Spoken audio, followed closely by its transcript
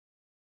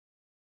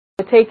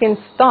Taking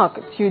stock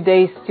 2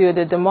 days to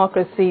the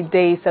Democracy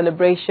Day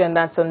celebration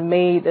that's on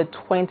May the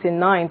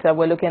 29th.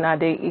 We're looking at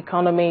the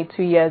economy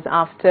 2 years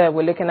after.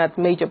 We're looking at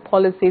major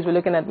policies. We're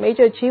looking at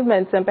major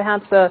achievements and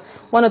perhaps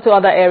one or two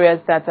other areas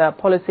that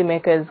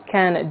policymakers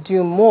can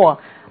do more.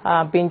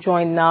 Being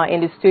joined now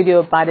in the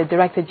studio by the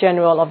Director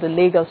General of the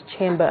Lagos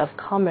Chamber of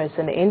Commerce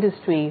and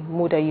Industry,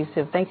 Musa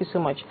Yusuf. Thank you so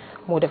much,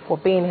 Musa, for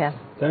being here.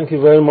 Thank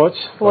you very much.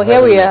 Well,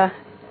 here we are.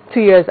 2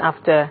 years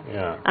after,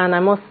 yeah. And I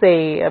must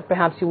say,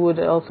 perhaps you would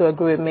also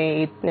agree with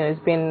me, it's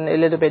been a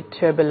little bit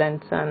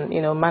turbulent, and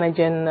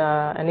managing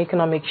an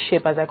economic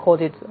ship, as I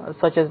called it,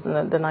 such as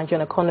the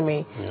Nigerian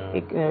economy, yeah.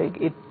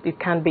 it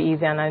can't be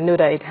easy, and I know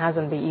that it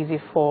hasn't been easy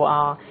for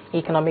our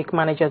economic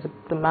managers,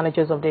 the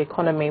managers of the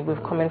economy. We're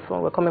coming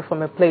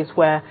from a place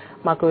where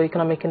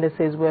macroeconomic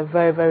indices were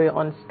very, very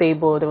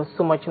unstable. There was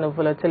so much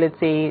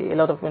volatility, a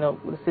lot of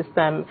the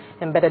system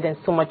embedded in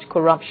so much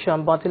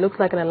corruption. But it looks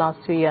like in the last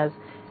 2 years,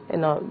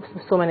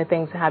 so many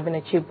things have been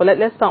achieved. But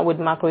let's start with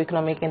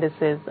macroeconomic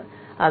indices.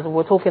 As we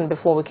were talking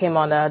before we came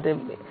on,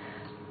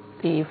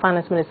 the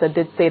finance minister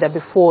did say that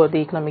before the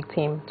economic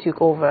team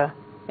took over,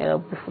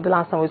 before the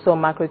last time we saw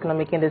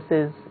macroeconomic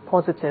indices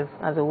positive,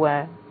 as it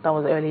were, that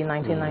was early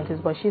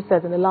 1990s. But she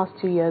says in the last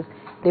 2 years,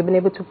 they've been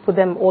able to put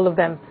them, all of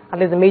them, at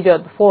least the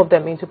major 4 of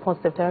them, into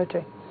positive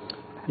territory.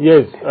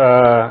 Yes,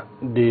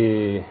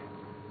 the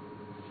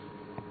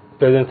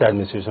present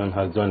administration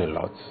has done a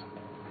lot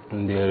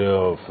in the area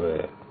of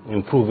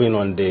improving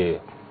on the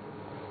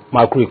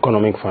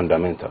macroeconomic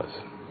fundamentals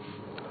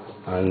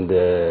and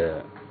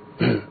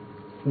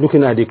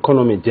looking at the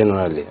economy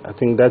generally. I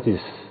think that is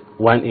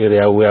one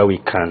area where we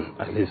can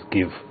at least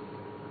give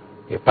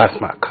a pass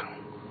mark.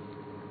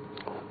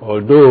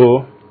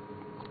 Although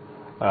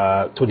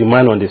to the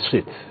man on the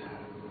street,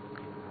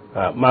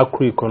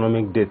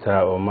 macroeconomic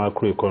data or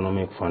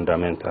macroeconomic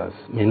fundamentals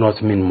may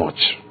not mean much,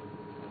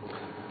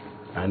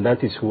 and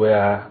that is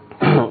where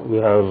we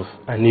have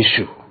an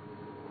issue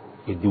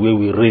with the way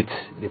we rate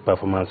the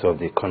performance of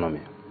the economy.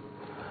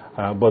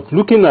 But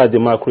looking at the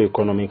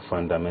macroeconomic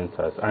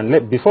fundamentals,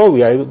 and before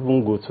we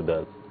even go to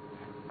that,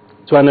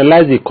 to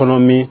analyze the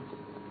economy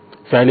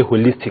fairly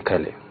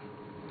holistically,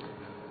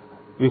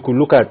 we could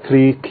look at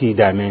 3 key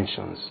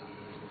dimensions.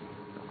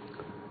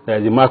 There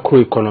is the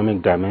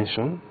macroeconomic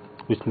dimension,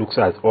 which looks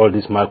at all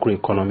these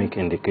macroeconomic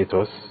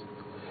indicators: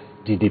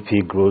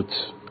 GDP growth,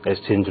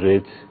 exchange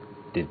rate,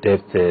 the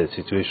debt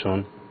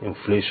situation,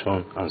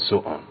 inflation, and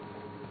so on.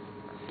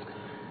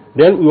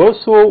 Then we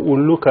also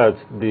will look at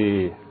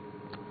the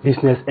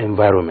business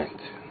environment,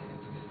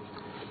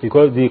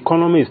 because the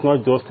economy is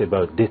not just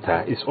about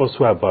data, it's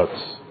also about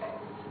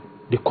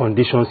the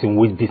conditions in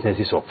which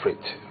businesses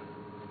operate.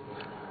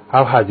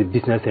 How has the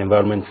business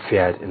environment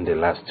fared in the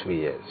last 2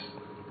 years?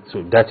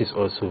 So that is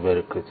also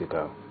very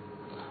critical.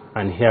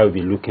 And here we'll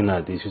be looking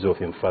at the issues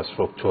of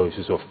infrastructure,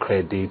 issues of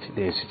credit,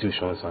 the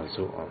institutions, and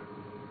so on.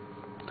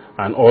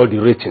 And all the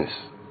ratings.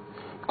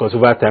 Because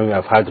over time we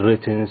have had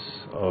ratings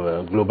of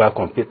a global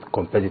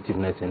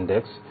competitiveness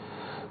index.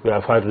 We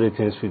have had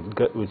ratings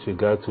with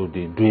regard to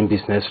the doing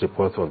business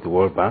report of the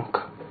World Bank,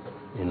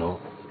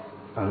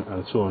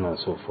 and so on and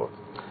so forth.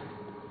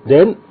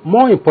 Then,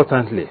 more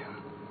importantly,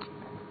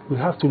 we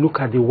have to look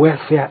at the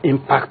welfare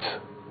impact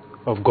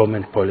of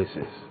government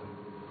policies.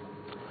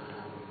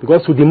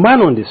 Because to the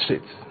man on the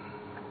street,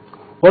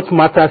 what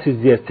matters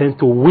is the extent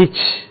to which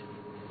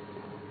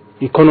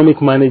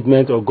economic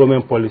management or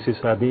government policies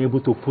have been able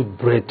to put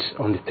bread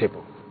on the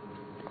table,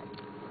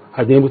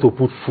 have been able to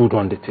put food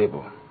on the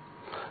table,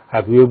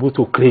 have been able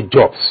to create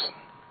jobs,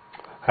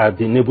 have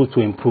been able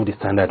to improve the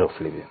standard of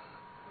living.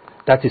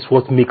 That is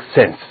what makes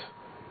sense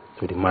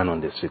to the man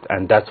on the street,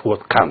 and that's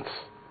what counts.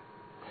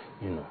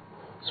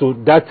 So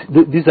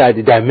these are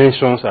the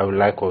dimensions I would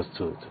like us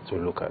to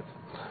look at.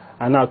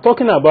 And now,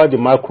 talking about the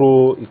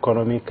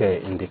macroeconomic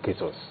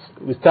indicators,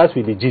 we start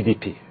with the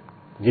GDP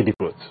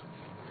growth.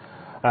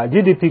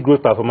 GDP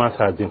growth performance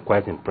has been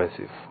quite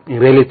impressive in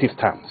relative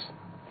terms,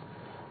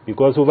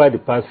 because over the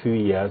past few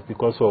years,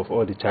 because of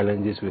all the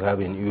challenges we have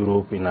in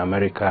Europe, in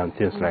America, and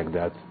things like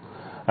that,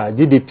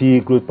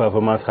 GDP growth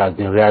performance has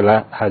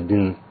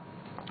been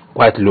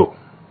quite low.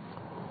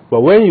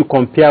 But when you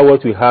compare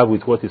what we have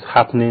with what is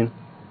happening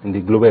in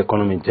the global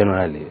economy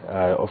generally,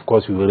 of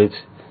course we rate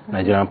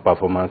Nigerian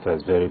performance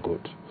as very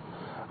good.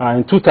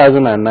 In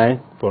 2009,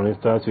 for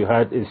instance, we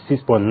had a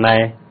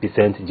 6.9%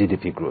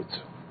 GDP growth.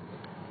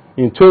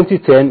 In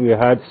 2010, we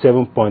had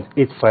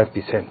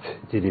 7.85%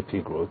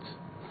 GDP growth.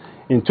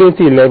 In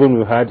 2011,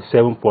 we had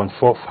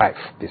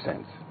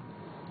 7.45%.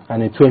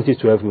 And in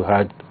 2012, we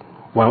had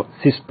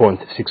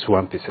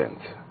 6.61%.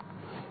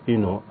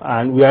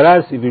 And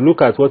whereas if you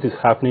look at what is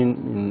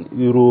happening in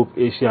Europe,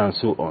 Asia, and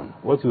so on,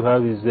 what you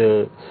have is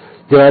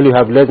generally you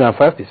have less than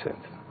 5%.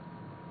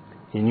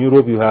 In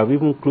Europe, you have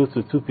even close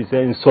to 2%.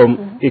 In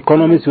some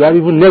economies, you have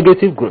even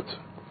negative growth.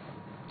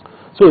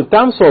 So in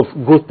terms of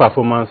growth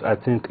performance, I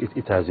think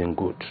it has been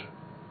good.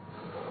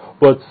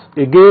 But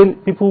again,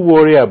 people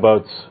worry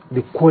about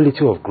the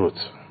quality of growth.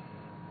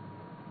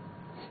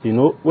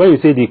 When you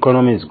say the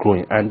economy is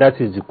growing, and that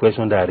is the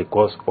question that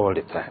recurs all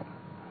the time.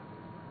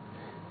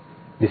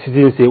 the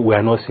citizens say we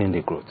are not seeing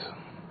the growth.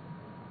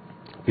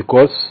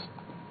 Because,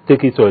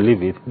 take it or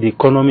leave it, the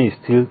economy is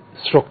still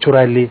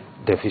structurally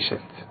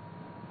deficient.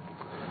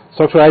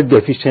 Structurally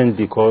deficient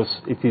because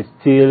it is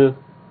still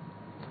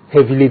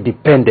heavily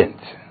dependent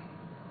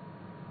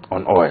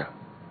on oil.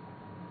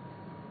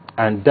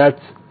 And that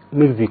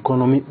makes the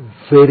economy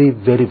very,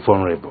 very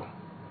vulnerable.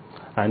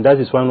 And that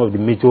is one of the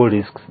major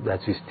risks that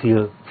we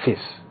still face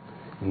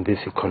in this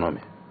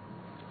economy.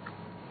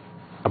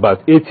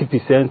 About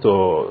 80%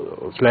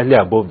 or slightly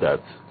above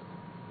that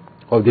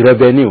of the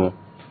revenue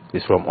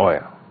is from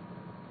oil.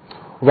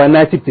 Over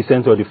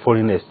 90% of the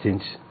foreign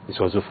exchange is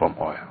also from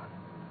oil.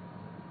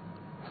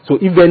 So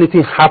if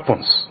anything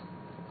happens,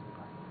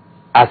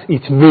 as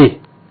it may,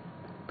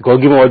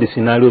 because given all the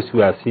scenarios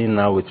we are seeing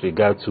now with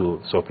regard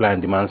to supply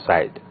and demand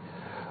side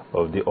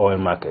of the oil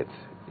market,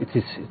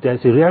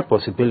 there's a real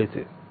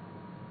possibility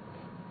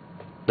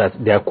that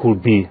there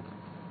could be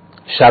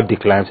sharp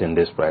declines in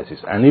these prices.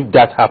 And if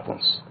that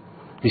happens,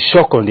 the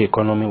shock on the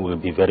economy will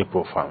be very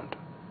profound.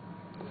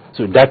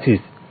 So that is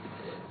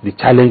the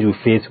challenge we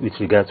face with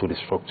regard to the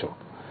structure.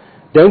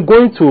 Then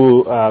going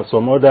to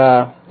some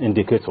other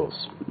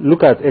indicators.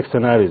 Look at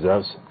external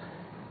reserves.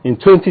 In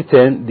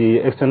 2010, the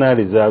external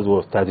reserves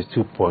was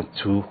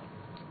 $32.2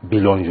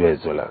 billion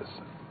US dollars.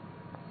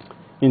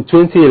 In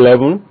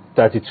 2011,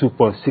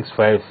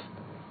 $32.65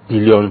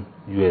 billion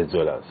US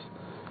dollars.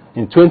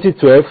 In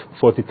 2012,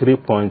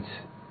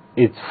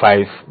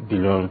 $43.85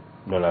 billion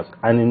dollars.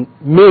 And in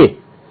May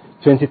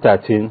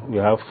 2013, we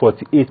have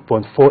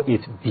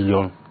 $48.48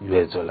 billion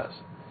US dollars.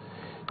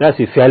 That's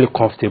a fairly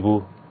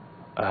comfortable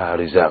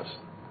reserves.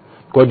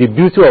 Because the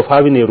beauty of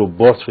having a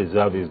robust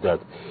reserve is that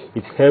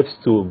it helps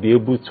to be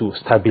able to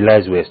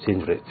stabilize your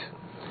exchange rate.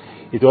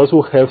 It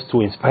also helps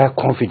to inspire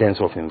confidence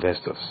of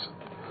investors.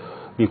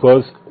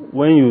 Because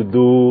when you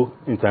do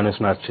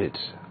international trades,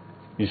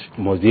 you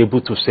must be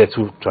able to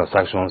settle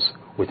transactions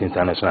with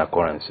international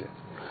currency.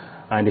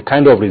 And the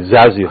kind of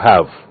reserves you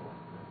have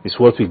is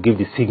what will give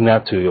the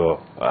signal to your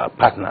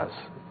partners,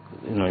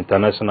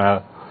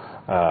 international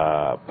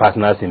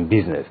partners in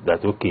business,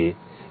 that okay,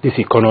 this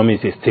economy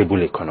is a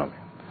stable economy.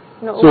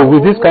 No, so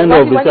with this kind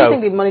of why do you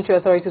think the monetary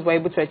authorities were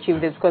able to achieve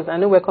this? Because I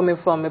know we're coming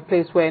from a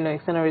place where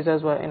external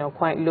reserves were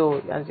quite low,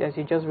 as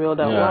you just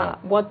reeled out. Yeah.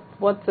 What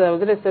was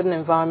it a certain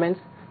environment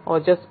or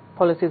just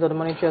policies of the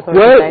monetary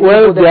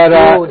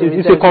authorities? It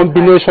is a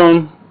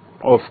combination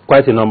of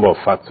quite a number of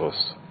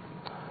factors.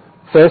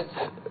 First,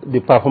 the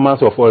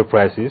performance of oil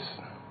prices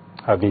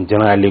have been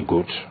generally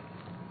good,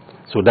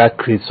 so that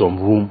creates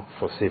some room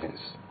for savings.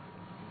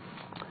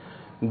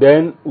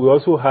 Then we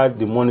also had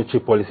the monetary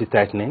policy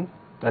tightening.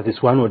 That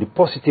is one of the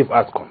positive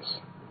outcomes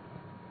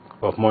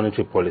of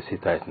monetary policy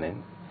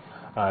tightening,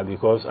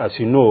 because as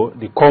you know,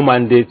 the core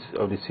mandate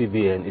of the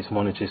CBN is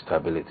monetary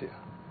stability,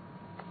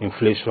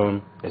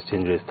 inflation,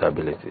 exchange rate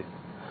stability.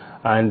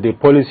 And the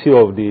policy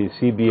of the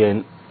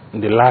CBN in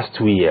the last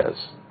 2 years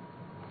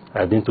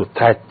has been to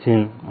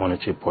tighten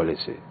monetary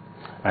policy.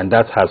 And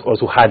that has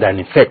also had an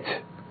effect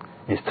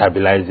in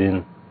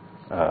stabilizing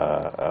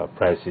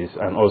prices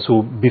and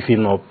also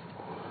beefing up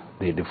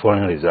the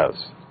foreign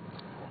reserves.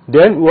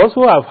 Then we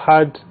also have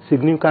had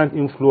significant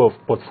inflow of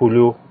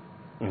portfolio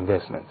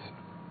investments,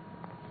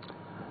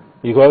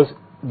 because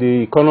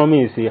the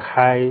economy is a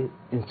high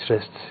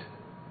interest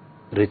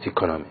rate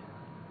economy.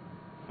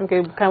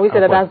 Okay, can we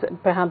say that that's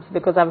perhaps,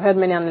 because I've heard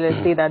many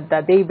analysts say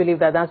that they believe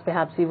that that's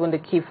perhaps even the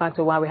key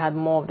factor why we had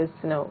more of this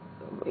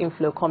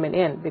inflow coming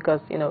in, because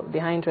the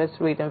high interest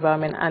rate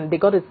environment, and they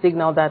got a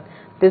signal that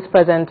this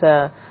present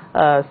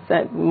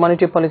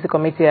monetary policy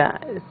committee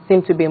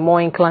seemed to be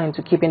more inclined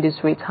to keeping these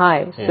rates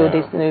high. So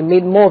they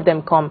made more of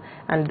them come,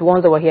 and the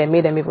ones that were here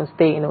made them even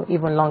stay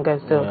even longer.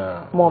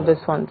 So more of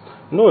these funds.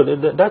 No,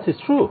 that is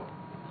true,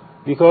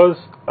 because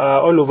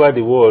all over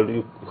the world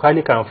you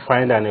hardly can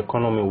find an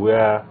economy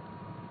where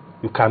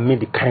you can make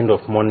the kind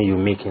of money you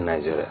make in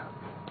Nigeria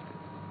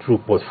through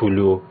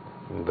portfolio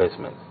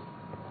investments.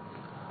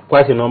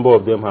 Quite a number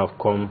of them have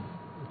come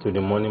to the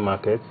money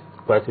market.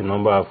 Quite a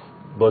number have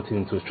bought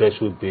into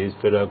treasury-based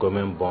federal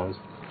government bonds,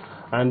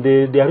 and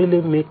they are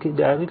really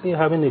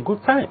having a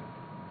good time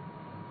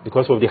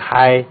because of the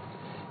high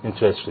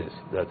interest rates.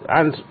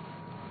 And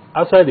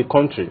outside the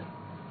country,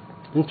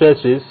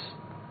 interest rates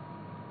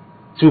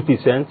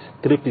 2%,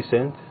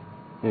 3%.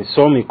 In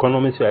some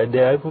economies, they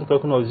are even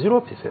talking of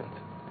 0%.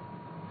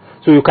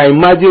 So you can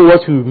imagine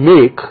what you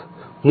make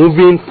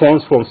moving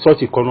funds from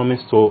such economies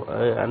to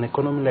an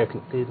economy like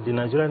the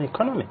Nigerian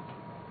economy.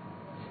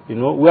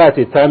 Where at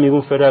a time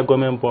even federal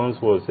government bonds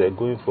was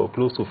going for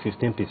close to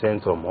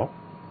 15% or more.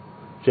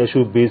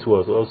 Treasury base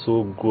was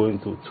also going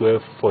to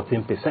 12,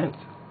 14%.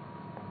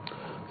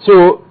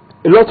 So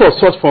a lot of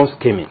such funds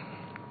came in.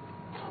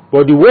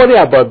 But the worry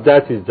about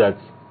that is that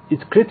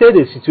it created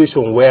a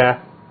situation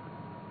where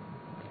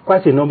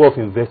quite a number of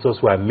investors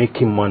were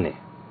making money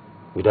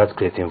without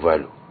creating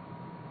value.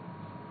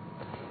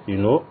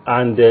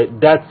 And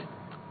that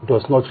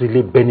does not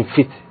really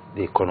benefit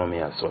the economy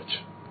as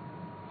such.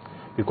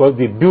 Because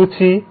the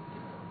beauty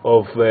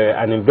of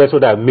an investor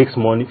that makes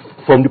money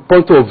from the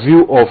point of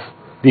view of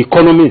the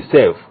economy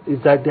itself,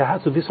 is that there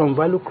has to be some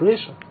value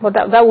creation. But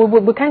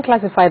we can't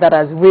classify that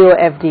as real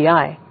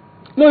FDI.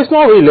 No, it's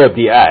not real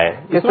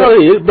FDI. It's not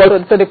real,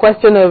 but so the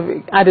question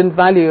of adding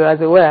value,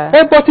 as it were.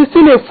 But it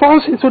still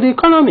falls into the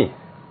economy.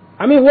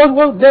 I mean,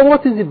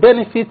 what is the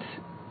benefit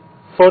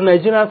for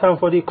Nigerians and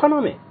for the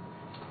economy?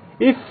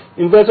 If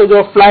investors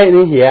just fly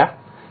in here,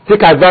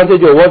 take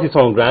advantage of what is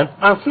on ground,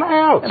 and fly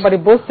out. But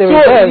it boosts the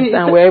reserves,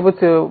 and we're able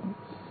to.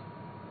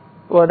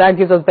 Well, that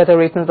gives us better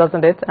ratings,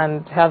 doesn't it?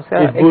 And helps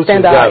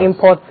extend our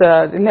imports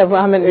level.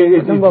 I mean,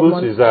 it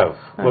boosts reserves,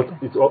 but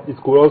it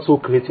could also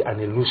create an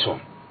illusion.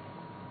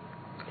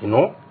 You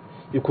know,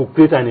 it could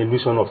create an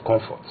illusion of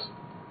comfort,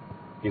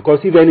 because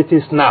if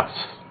anything snaps,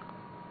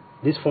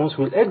 these funds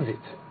will exit.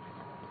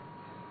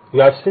 We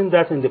have seen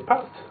that in the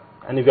past,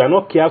 and if you are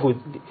not careful,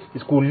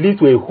 it could lead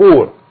to a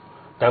hole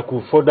that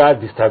could further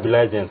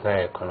destabilize the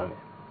entire economy.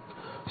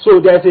 So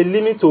there is a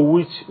limit to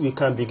which we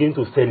can begin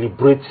to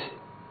celebrate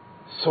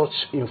such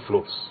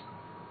inflows,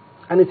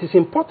 and it is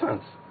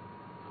important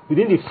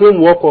within the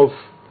framework of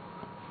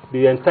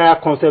the entire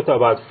concept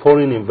about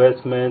foreign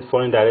investment,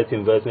 foreign direct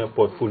investment,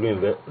 portfolio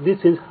investment. These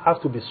things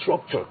have to be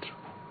structured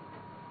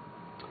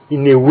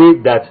in a way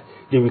that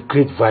they will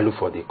create value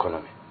for the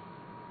economy.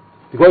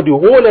 Because the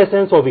whole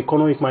essence of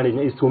economic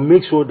management is to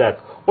make sure that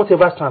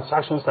whatever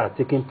transactions are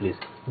taking place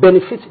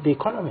benefit the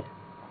economy,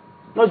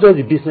 not just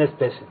the business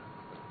person,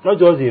 not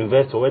just the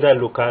investor, whether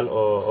local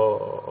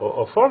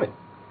or foreign.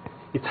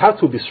 It has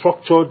to be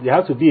structured. There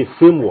has to be a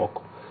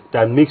framework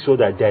that makes sure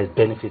that there is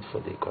benefit for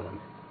the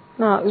economy.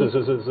 No, so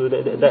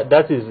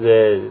that is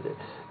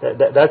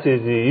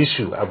the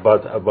issue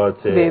about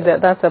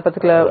that's a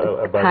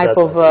particular type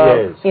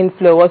of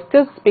inflow. I was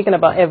still speaking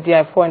about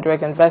FDI, foreign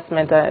direct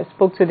investment. I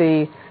spoke to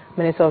the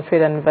Minister of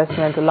Trade and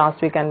Investment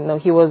last week,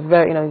 and he was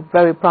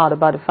very proud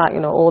about the fact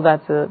all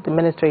that the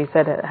ministry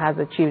said it has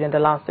achieved in the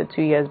last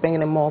 2 years,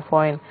 bringing in more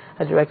foreign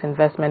direct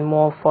investment,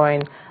 more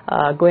foreign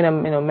going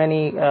on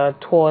many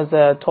tours,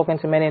 talking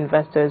to many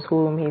investors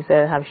whom he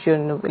said have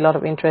shown a lot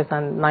of interest,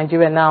 and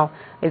Nigeria now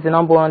is the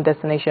 #1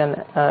 destination,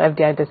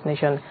 FDI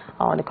destination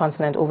on the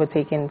continent,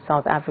 overtaking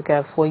South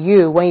Africa. For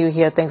you, when you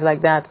hear things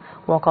like that,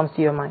 what comes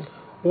to your mind?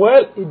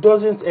 Well, it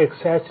doesn't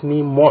excite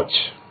me much.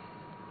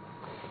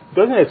 It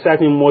doesn't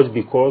excite me much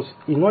because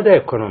in other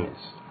economies,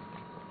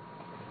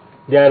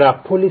 there are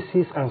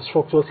policies and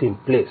structures in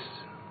place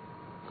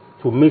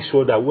to make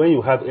sure that when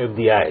you have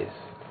FDIs,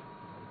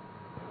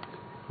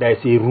 there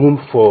is a room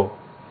for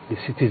the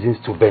citizens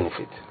to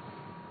benefit.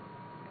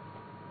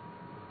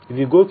 If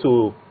you go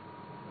to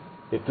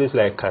a place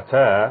like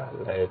Qatar,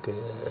 like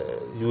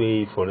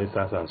UAE, for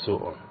instance, and so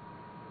on,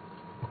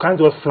 you can't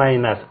just fly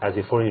in as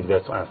a foreign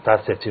investor and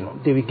start setting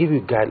up. They will give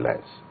you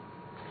guidelines.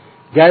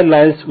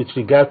 Guidelines with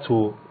regard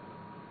to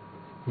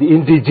the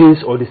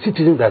indigenous or the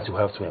citizens that you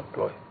have to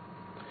employ.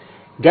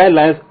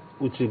 Guidelines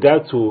with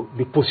regard to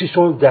the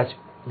positions that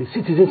the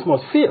citizens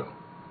must fill.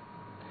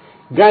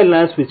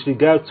 Guidelines with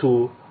regard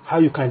to how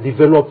you can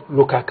develop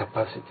local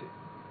capacity.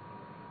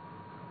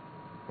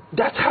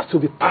 That has to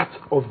be part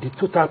of the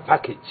total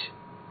package.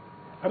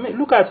 I mean,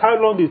 look at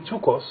how long it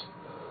took us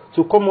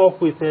to come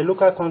up with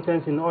local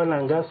content in oil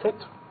and gas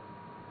sector.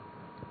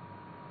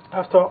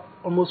 After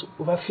almost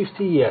over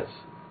 50 years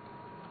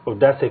of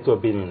that sector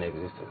being in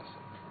existence.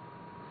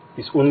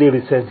 It's only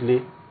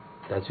recently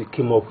that we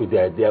came up with the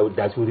idea,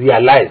 that we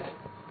realized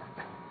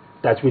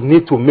that we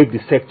need to make the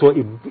sector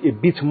a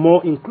bit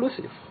more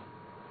inclusive.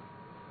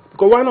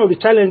 Because one of the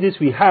challenges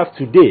we have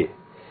today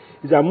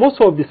is that most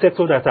of the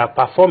sectors that are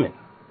performing,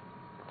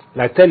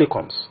 like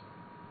telecoms,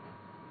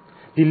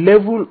 the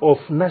level of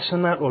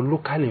national or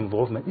local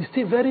involvement is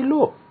still very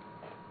low.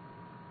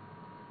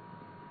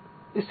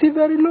 It's still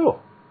very low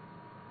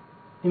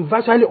in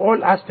virtually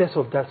all aspects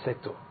of that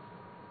sector.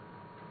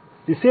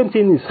 The same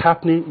thing is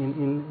happening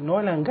in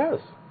oil and gas.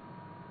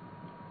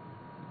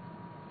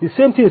 The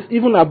same thing is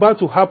even about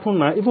to happen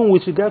now, even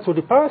with regard to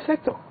the power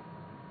sector.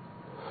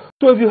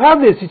 So if you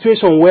have a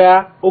situation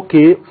where,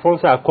 okay,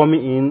 funds are coming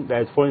in,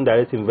 there is foreign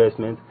direct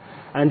investment,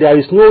 and there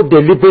is no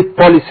deliberate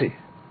policy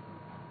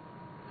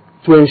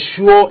to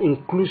ensure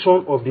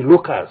inclusion of the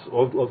locals,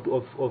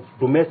 of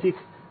domestic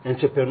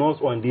entrepreneurs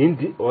or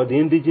the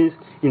indigenous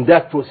in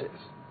that process,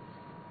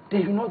 they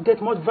will not get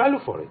much value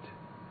for it.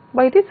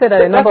 But you did say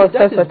that a number of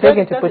steps are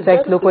taken to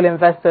protect local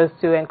investors,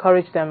 to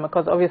encourage them,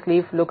 because obviously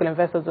if local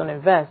investors don't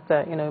invest,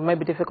 it might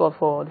be difficult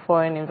for the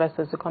foreign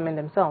investors to come in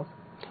themselves.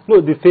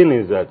 No, the thing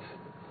is that,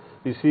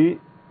 you see,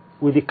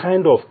 with the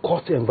kind of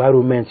cost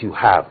environment you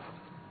have,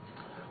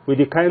 with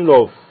the kind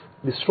of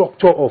the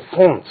structure of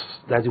funds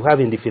that you have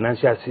in the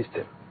financial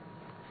system,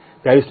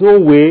 there is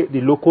no way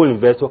the local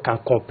investor can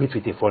compete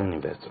with a foreign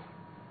investor.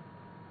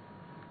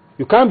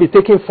 You can't be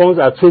taking funds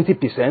at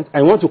 20%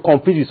 and want to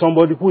compete with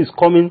somebody who is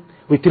coming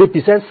with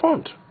 3%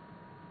 fund.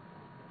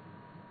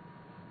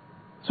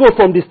 So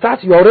from the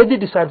start, you are already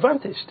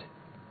disadvantaged.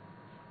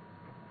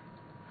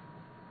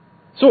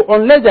 So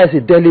unless there is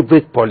a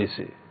deliberate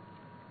policy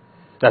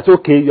that,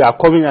 okay, you are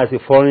coming as a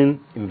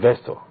foreign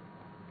investor,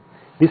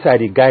 these are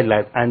the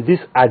guidelines and these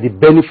are the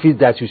benefits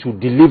that you should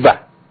deliver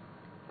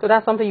So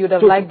that's something you would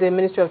have liked the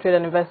Ministry of Trade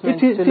and Investment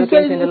to look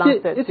into in the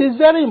Lancet. It is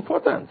very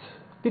important,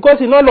 because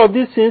in all of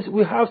these things,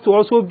 we have to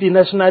also be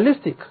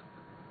nationalistic.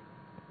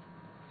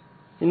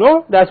 You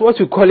know, that's what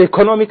we call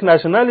economic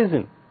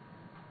nationalism.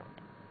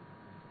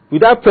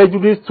 Without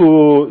prejudice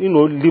to, you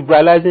know,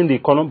 liberalizing the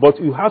economy,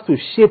 but you have to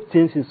shape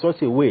things in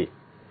such a way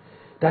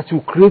that you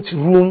create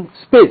room,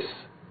 space,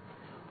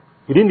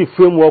 within the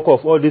framework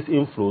of all these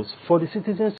inflows for the citizens